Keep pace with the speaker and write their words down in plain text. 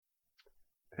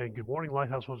And good morning,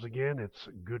 Lighthouse. Once again, it's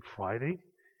Good Friday.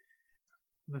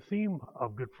 The theme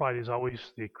of Good Friday is always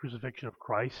the crucifixion of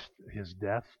Christ, his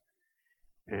death.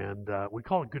 And we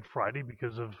call it Good Friday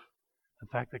because of the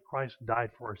fact that Christ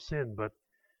died for our sin. But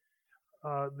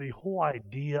the whole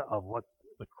idea of what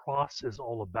the cross is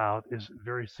all about is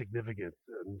very significant.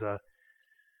 And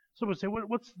some would say,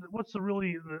 what's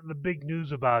the big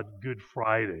news about Good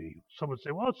Friday? Some would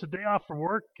say, well, it's a day off from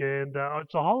work and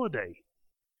it's a holiday.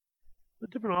 The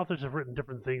different authors have written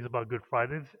different things about Good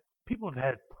Friday. People have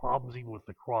had problems even with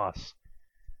the cross.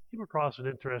 I came across an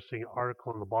interesting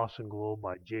article in the Boston Globe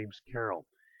by James Carroll.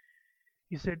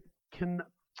 He said, can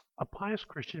a pious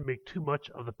Christian make too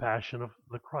much of the passion of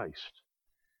the Christ?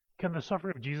 Can the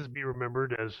suffering of Jesus be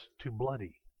remembered as too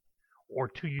bloody, or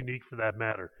too unique for that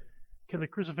matter? Can the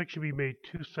crucifixion be made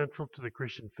too central to the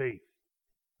Christian faith?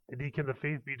 Indeed, can the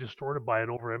faith be distorted by an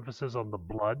overemphasis on the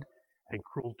blood and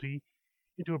cruelty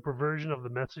into a perversion of the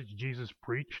message Jesus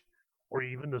preached, or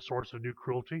even the source of new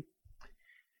cruelty?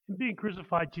 In being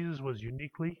crucified, Jesus was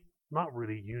not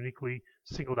really uniquely,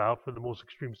 singled out for the most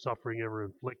extreme suffering ever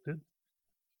inflicted,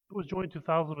 but was joined to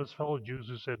thousands of his fellow Jews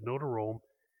who said no to Rome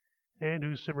and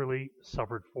who similarly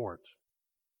suffered for it.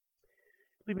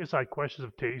 Leaving aside questions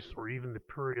of taste or even the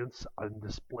prurience and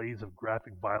displays of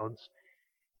graphic violence,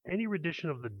 any rendition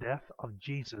of the death of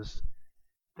Jesus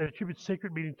that attributes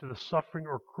sacred meaning to the suffering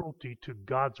or cruelty to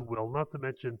God's will, not to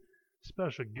mention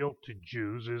special guilt to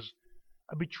Jews, is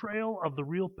a betrayal of the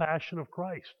real passion of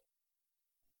Christ,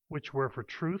 which were for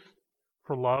truth,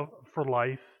 for love, for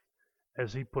life,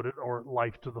 as he put it, or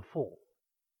life to the full.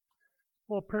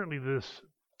 Well, apparently this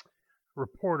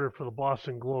reporter for the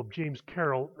Boston Globe, James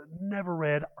Carroll, never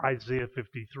read Isaiah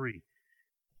 53.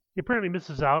 He apparently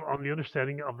misses out on the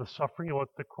understanding of the suffering and what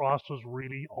the cross was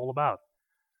really all about.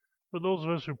 For those of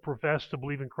us who profess to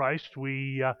believe in Christ,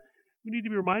 we need to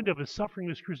be reminded of his suffering,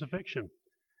 his crucifixion.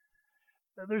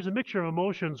 There's a mixture of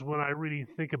emotions when I really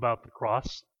think about the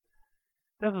cross.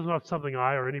 Death is not something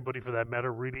I, or anybody for that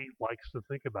matter, really likes to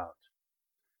think about.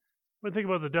 When I think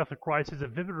about the death of Christ, it's a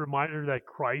vivid reminder that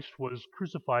Christ was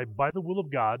crucified by the will of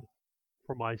God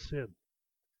for my sin.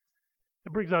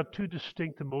 It brings out two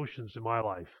distinct emotions in my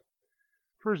life.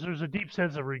 First, there's a deep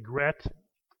sense of regret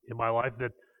in my life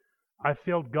that I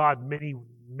failed God many,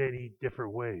 many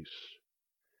different ways.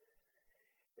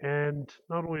 And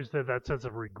not only is there that sense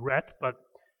of regret, but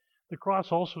the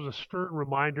cross also is a stern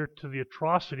reminder to the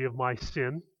atrocity of my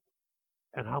sin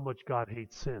and how much God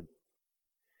hates sin.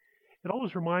 It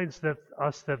always reminds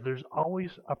us that there's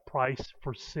always a price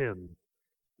for sin,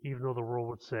 even though the world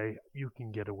would say you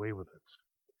can get away with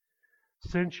it.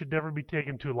 Sin should never be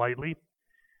taken too lightly.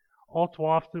 All too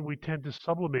often we tend to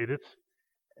sublimate it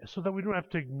so that we don't have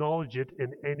to acknowledge it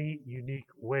in any unique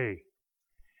way.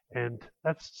 And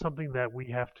that's something that we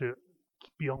have to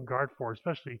be on guard for,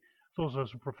 especially those of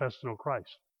us who profess to know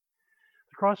Christ.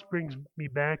 The cross brings me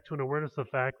back to an awareness of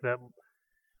the fact that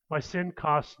my sin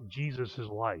cost Jesus his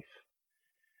life.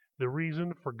 The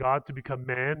reason for God to become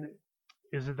man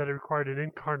is that it required an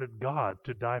incarnate God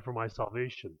to die for my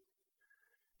salvation.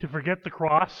 To forget the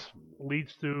cross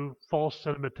leads to false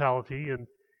sentimentality and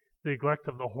neglect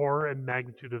of the horror and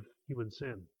magnitude of human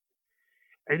sin.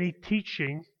 Any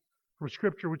teaching from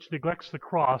Scripture which neglects the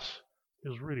cross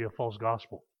is really a false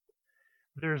gospel.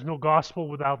 There is no gospel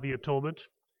without the atonement.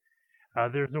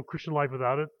 There is no Christian life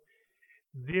without it.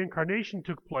 The incarnation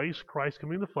took place, Christ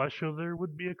coming in the flesh, so there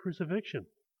would be a crucifixion.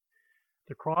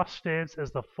 The cross stands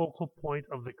as the focal point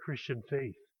of the Christian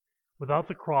faith. Without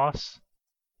the cross,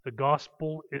 the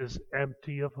gospel is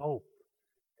empty of hope.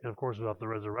 And of course, without the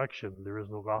resurrection, there is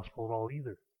no gospel at all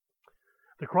either.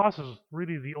 The cross is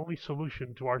really the only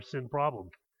solution to our sin problem.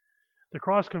 The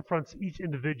cross confronts each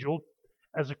individual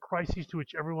as a crisis to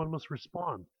which everyone must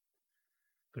respond.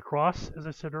 The cross, as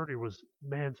I said earlier, was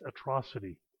man's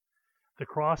atrocity. The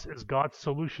cross is God's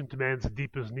solution to man's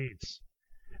deepest needs.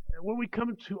 When we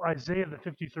come to Isaiah, the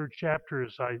 53rd chapter,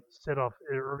 as I said off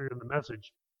earlier in the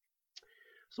message,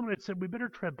 someone had said we better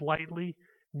tread lightly,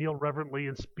 kneel reverently,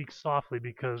 and speak softly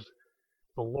because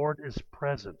the Lord is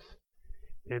present.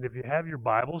 And if you have your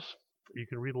Bibles, you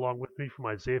can read along with me from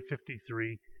Isaiah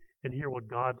 53 and hear what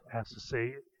God has to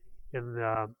say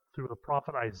through the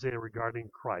prophet Isaiah regarding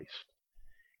Christ.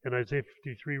 In Isaiah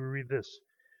 53, we read this: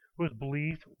 Who has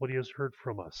believed what he has heard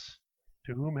from us?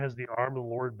 To whom has the arm of the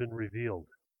Lord been revealed?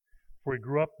 For he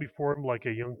grew up before him like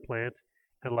a young plant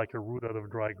and like a root out of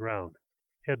dry ground.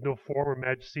 He had no form or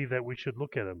majesty that we should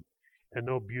look at him, and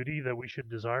no beauty that we should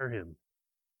desire him.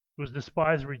 He was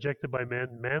despised and rejected by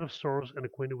men, man of sorrows and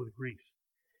acquainted with grief.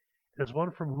 As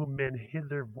one from whom men hid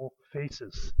their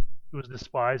faces, he was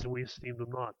despised, and we esteemed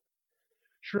him not.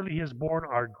 Surely he has borne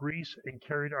our griefs and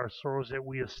carried our sorrows, yet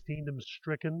we esteemed him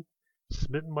stricken,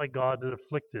 smitten by God, and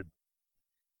afflicted.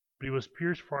 But he was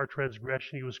pierced for our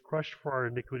transgression, he was crushed for our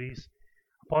iniquities.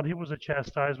 Upon him was a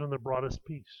chastisement that brought us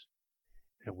peace,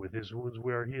 and with his wounds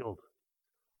we are healed.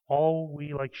 All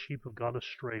we like sheep have gone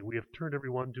astray, we have turned every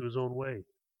one to his own way,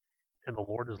 and the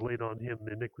Lord has laid on him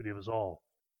the iniquity of us all.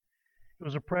 He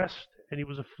was oppressed, and he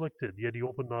was afflicted, yet he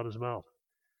opened not his mouth.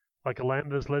 Like a lamb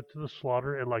that is led to the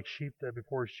slaughter, and like sheep that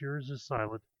before his shearers is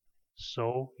silent,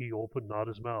 so he opened not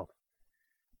his mouth.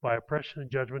 By oppression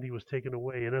and judgment he was taken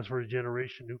away. And as for his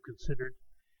generation, who considered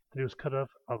that he was cut off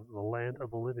of the land of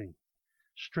the living,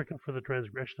 stricken for the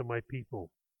transgression of my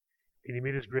people. And he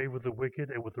made his grave with the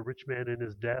wicked and with the rich man in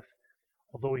his death.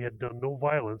 Although he had done no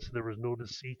violence, there was no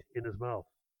deceit in his mouth.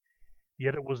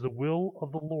 Yet it was the will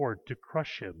of the Lord to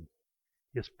crush him.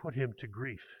 He has put him to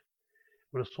grief.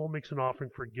 When a soul makes an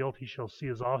offering for guilt, he shall see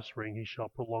his offspring, he shall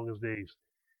prolong his days.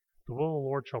 The will of the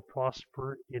Lord shall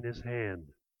prosper in his hand.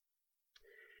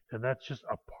 And that's just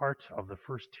a part of the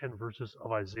first 10 verses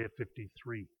of Isaiah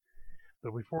 53.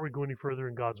 But before we go any further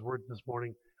in God's word this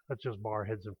morning, let's just bow our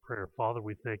heads in prayer. Father,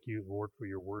 we thank you, Lord, for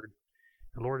your word.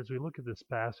 And Lord, as we look at this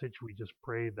passage, we just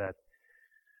pray that,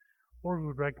 Lord, we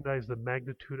would recognize the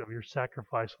magnitude of your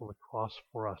sacrifice on the cross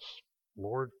for us.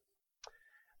 Lord,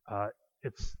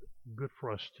 it's good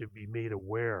for us to be made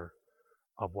aware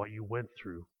of what you went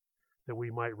through, that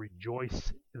we might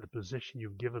rejoice in the position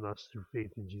you've given us through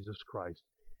faith in Jesus Christ.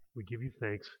 We give you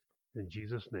thanks in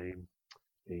Jesus' name.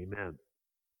 Amen.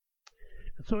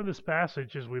 And so in this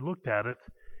passage, as we looked at it,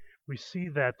 we see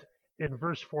that in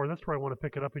verse 4, that's where I want to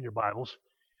pick it up in your Bibles,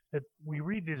 that we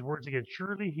read these words again.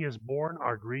 Surely he has borne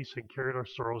our griefs and carried our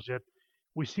sorrows, yet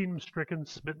we see him stricken,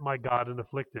 smitten by God, and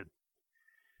afflicted.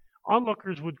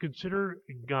 Onlookers would consider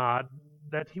God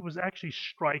that he was actually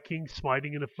striking,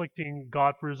 smiting, and afflicting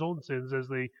God for his own sins as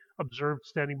they observed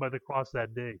standing by the cross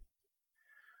that day.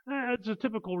 It's a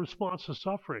typical response to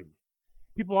suffering.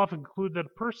 People often conclude that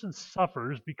a person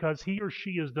suffers because he or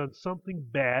she has done something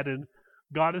bad and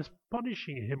God is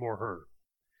punishing him or her.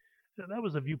 Now, that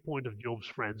was the viewpoint of Job's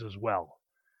friends as well.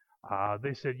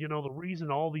 They said, the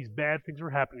reason all these bad things are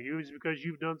happening to you is because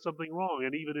you've done something wrong.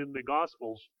 And even in the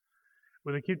Gospels,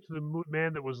 when they came to the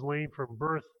man that was lame from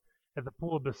birth at the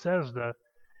pool of Bethesda,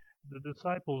 the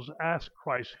disciples asked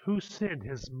Christ, who sinned,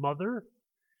 his mother?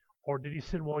 Or did he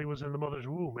sin while he was in the mother's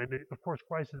womb? And of course,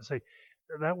 Christ didn't say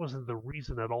that wasn't the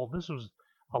reason at all. This was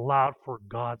allowed for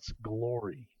God's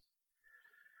glory.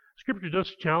 Scripture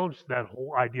does challenge that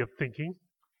whole idea of thinking.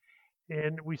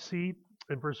 And we see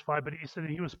in verse 5, but he said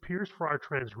he was pierced for our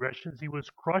transgressions, he was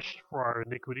crushed for our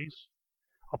iniquities.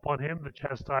 Upon him the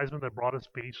chastisement that brought us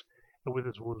peace, and with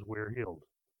his wounds we are healed.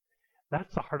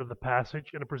 That's the heart of the passage,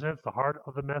 and it presents the heart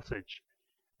of the message.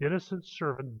 The innocent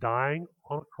servant dying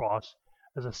on a cross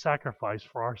as a sacrifice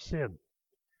for our sin.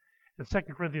 In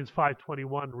 2 Corinthians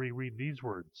 5:21, we read these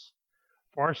words,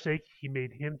 for our sake he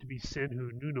made him to be sin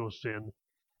who knew no sin,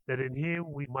 that in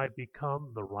him we might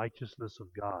become the righteousness of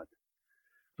God.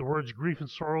 The words grief and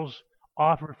sorrows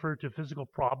often refer to physical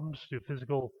problems, to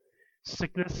physical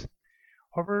sickness.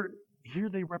 However, here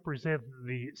they represent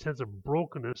the sense of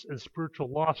brokenness and spiritual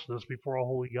lostness before a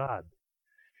holy God.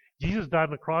 Jesus died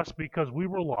on the cross because we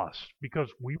were lost,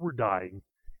 because we were dying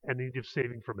and needed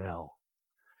saving from hell.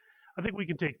 I think we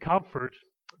can take comfort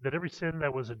that every sin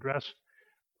that was addressed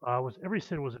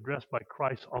was addressed by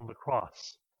Christ on the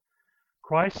cross.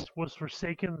 Christ was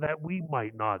forsaken that we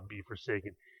might not be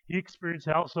forsaken. He experienced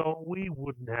hell so we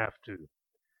wouldn't have to.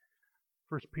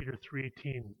 1 Peter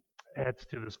 3:18 adds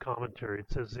to this commentary. It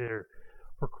says there,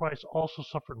 for Christ also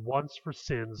suffered once for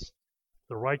sins,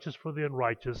 the righteous for the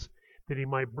unrighteous, that he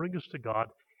might bring us to God,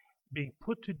 being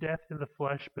put to death in the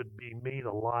flesh, but being made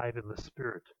alive in the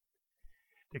spirit.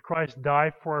 Did Christ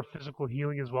die for our physical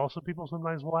healing as well? Some people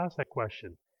sometimes will ask that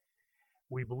question.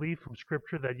 We believe from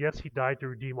Scripture that yes, he died to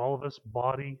redeem all of us,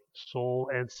 body, soul,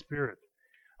 and spirit.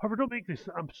 However, don't make the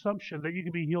assumption that you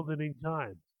can be healed at any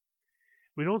time.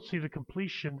 We don't see the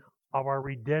completion of our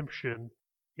redemption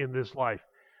in this life.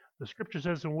 The Scripture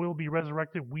says when we'll be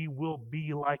resurrected, we will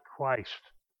be like Christ.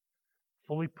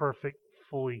 Fully perfect,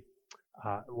 fully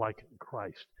like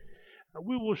Christ.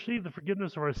 We will receive the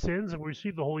forgiveness of our sins and we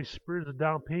receive the Holy Spirit as a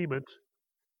down payment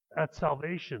at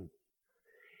salvation.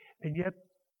 And yet,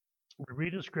 we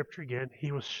read in Scripture again,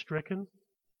 he was stricken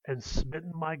and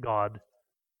smitten by God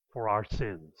for our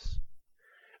sins.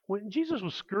 When Jesus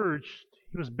was scourged,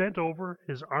 he was bent over,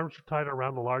 his arms were tied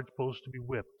around a large post to be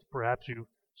whipped. Perhaps you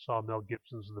saw Mel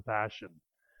Gibson's The Passion.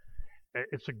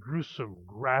 It's a gruesome,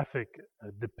 graphic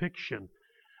depiction.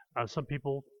 Some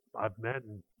people I've met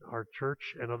in our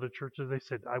church and other churches, they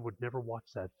said I would never watch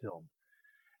that film.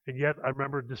 And yet I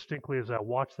remember distinctly as I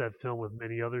watched that film with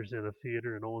many others in a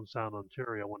theater in Owen Sound,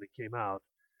 Ontario when it came out,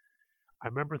 I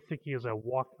remember thinking as I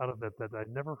walked out of it that I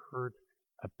never heard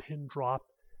a pin drop.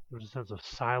 There was a sense of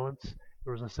silence.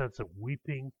 There was a sense of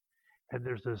weeping. And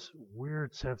there's this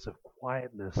weird sense of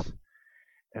quietness.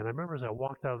 And I remember as I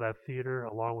walked out of that theater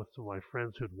along with some of my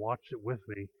friends who'd watched it with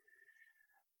me,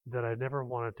 that I never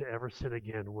wanted to ever sin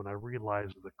again when I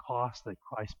realized the cost that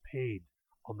Christ paid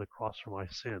on the cross for my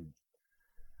sin.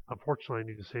 Unfortunately, I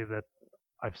need to say that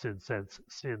I've since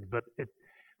sinned, but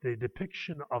the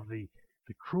depiction of the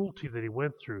cruelty that he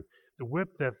went through, the whip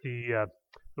that the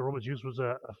Romans used was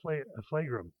a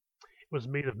flagrum. It was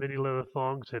made of many leather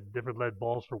thongs, had different lead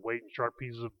balls for weight, and sharp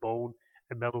pieces of bone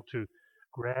and metal to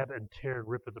grab and tear and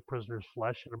rip at the prisoner's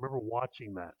flesh. And I remember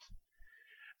watching that.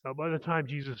 Now, by the time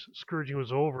Jesus' scourging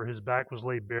was over, his back was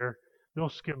laid bare, no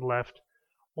skin left,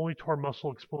 only torn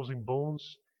muscle exposing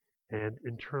bones and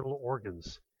internal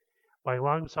organs. By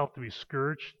allowing himself to be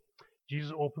scourged,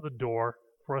 Jesus opened the door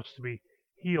for us to be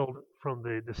healed from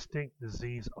the distinct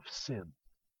disease of sin.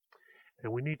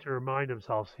 And we need to remind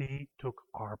ourselves he took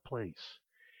our place.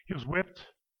 He was whipped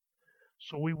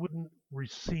so we wouldn't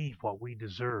receive what we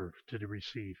deserve to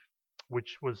receive,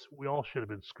 which was we all should have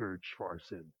been scourged for our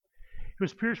sin. He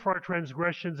was pierced for our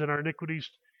transgressions and our iniquities,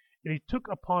 and he took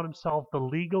upon himself the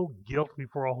legal guilt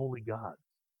before a holy God.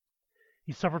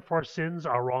 He suffered for our sins,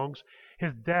 our wrongs.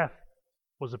 His death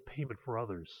was a payment for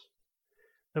others.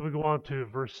 Then we go on to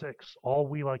verse 6. All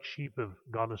we like sheep have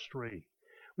gone astray.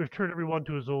 We've turned everyone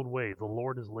to his own way. The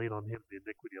Lord has laid on him the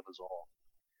iniquity of us all.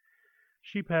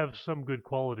 Sheep have some good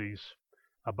qualities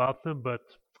about them, but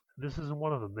this isn't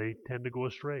one of them. They tend to go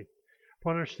astray. To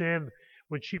understand,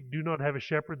 when sheep do not have a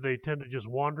shepherd, they tend to just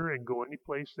wander and go any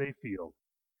place they feel.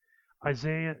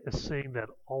 Isaiah is saying that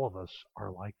all of us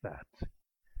are like that.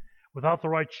 Without the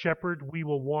right shepherd, we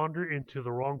will wander into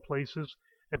the wrong places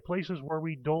and places where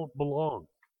we don't belong.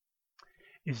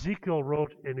 Ezekiel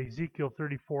wrote in Ezekiel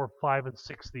 34, 5 and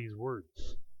 6 these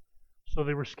words. So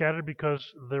they were scattered because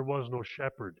there was no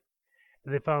shepherd.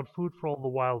 And they found food for all the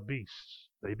wild beasts.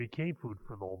 They became food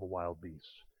for all the wild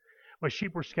beasts. My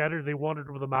sheep were scattered. They wandered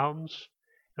over the mountains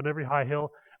and every high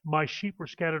hill. My sheep were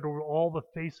scattered over all the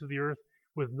face of the earth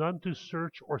with none to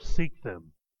search or seek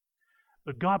them.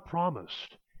 But God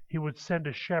promised he would send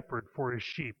a shepherd for his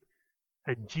sheep.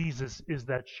 And Jesus is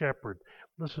that shepherd.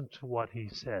 Listen to what he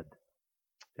said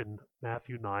in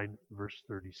Matthew 9, verse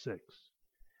 36.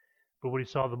 But when he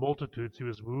saw the multitudes, he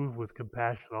was moved with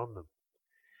compassion on them,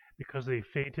 because they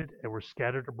fainted and were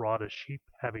scattered abroad as sheep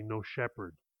having no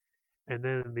shepherd. And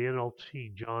then in the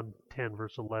NLT, John 10,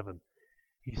 verse 11,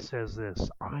 he says this,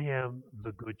 I am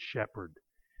the good shepherd.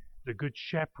 The good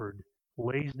shepherd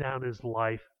lays down his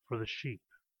life for the sheep.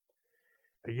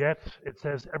 And yet, it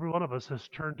says every one of us has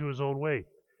turned to his own way.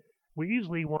 We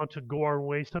easily want to go our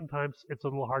way. Sometimes it's a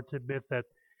little hard to admit that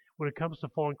when it comes to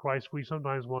following Christ, we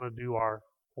sometimes want to do our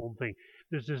own thing.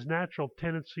 There's this natural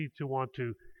tendency to want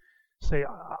to say,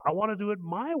 I want to do it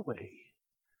my way.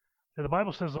 And the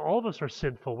Bible says all of us are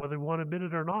sinful, whether we want to admit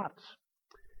it or not.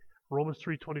 Romans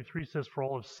 3:23 says, for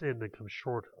all have sinned and come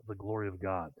short of the glory of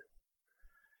God.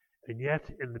 And yet,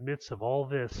 in the midst of all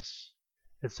this,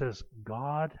 it says,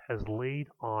 God has laid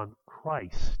on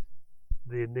Christ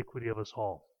the iniquity of us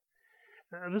all.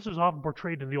 And this is often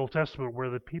portrayed in the Old Testament, where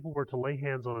the people were to lay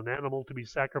hands on an animal to be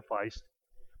sacrificed,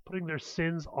 putting their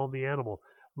sins on the animal.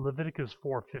 Leviticus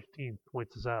 4:15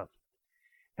 points this out.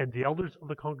 And the elders of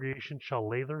the congregation shall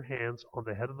lay their hands on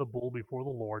the head of the bull before the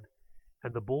Lord,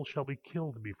 and the bull shall be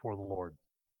killed before the Lord.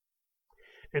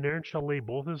 And Aaron shall lay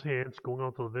both his hands, going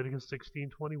on to Leviticus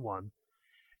 16:21,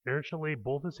 Aaron shall lay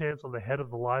both his hands on the head of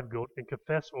the live goat and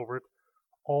confess over it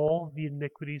all the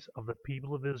iniquities of the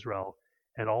people of Israel,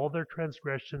 and all their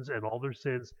transgressions and all their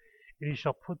sins, and he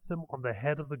shall put them on the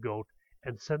head of the goat,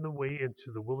 and send them away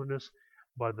into the wilderness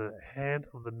by the hand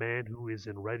of the man who is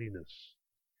in readiness.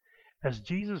 As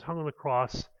Jesus hung on the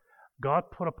cross,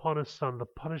 God put upon his Son the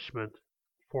punishment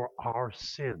for our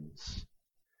sins.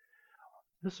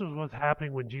 This was what's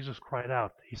happening when Jesus cried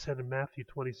out. He said in Matthew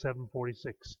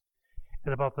 27:46,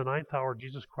 and about the 9th hour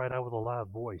Jesus cried out with a loud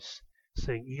voice,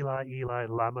 saying, Eli, Eli,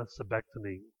 lama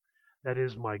sabachthani. That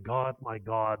is, my God,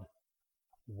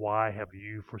 why have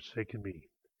you forsaken me?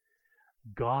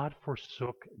 God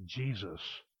forsook Jesus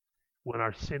when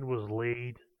our sin was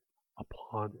laid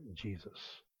upon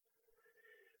Jesus.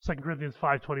 2 Corinthians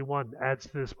 5:21 adds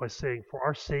to this by saying, for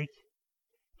our sake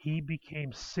he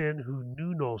became sin who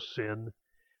knew no sin,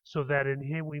 so that in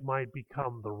him we might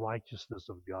become the righteousness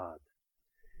of God.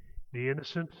 The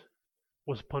innocent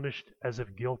was punished as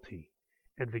if guilty,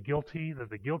 and that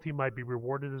the guilty might be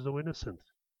rewarded as though innocent.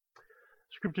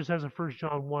 Scripture says in 1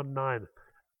 John 1:9,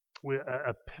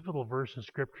 a pivotal verse in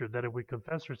Scripture, that if we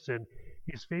confess our sin,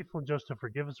 He is faithful and just to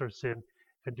forgive us our sin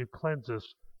and to cleanse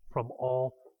us from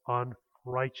all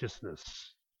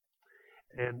unrighteousness.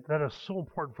 And that is so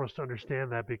important for us to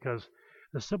understand that, because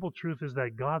the simple truth is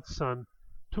that God's Son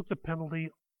took the penalty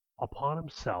upon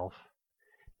Himself,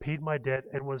 paid my debt,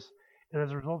 and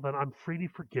as a result of that, I'm freely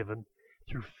forgiven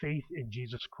through faith in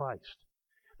Jesus Christ.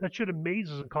 That should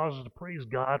amaze us and cause us to praise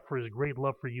God for His great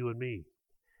love for you and me.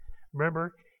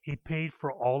 Remember, He paid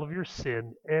for all of your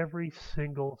sin, every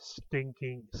single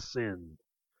stinking sin.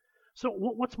 So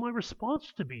what's my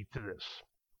response to be to this?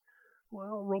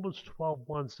 Well, Romans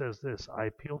 12:1 says this, I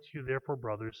appeal to you therefore,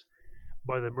 brothers,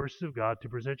 by the mercies of God, to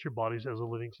present your bodies as a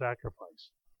living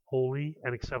sacrifice, holy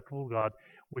and acceptable to God,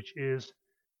 which is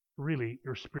really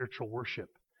your spiritual worship.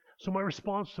 So my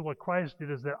response to what Christ did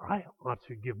is that I ought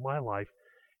to give my life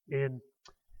in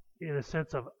a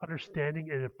sense of understanding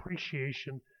and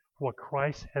appreciation for what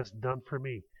Christ has done for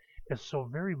me. It's so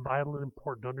very vital and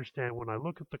important to understand when I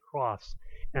look at the cross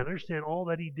and understand all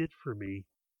that He did for me,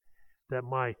 that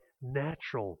my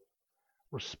natural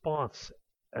response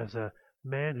as a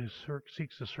man who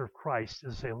seeks to serve Christ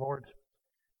is to say, Lord,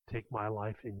 take my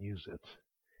life and use it.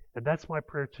 And that's my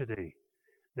prayer today,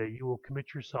 that you will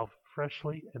commit yourself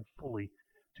freshly and fully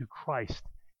to Christ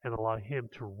and allow Him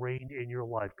to reign in your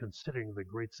life, considering the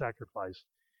great sacrifice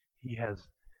He has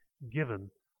given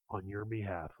on your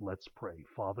behalf. Let's pray.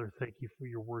 Father, thank you for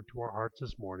your word to our hearts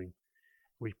this morning.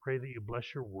 We pray that you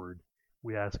bless your word.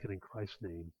 We ask it in Christ's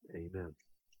name. Amen.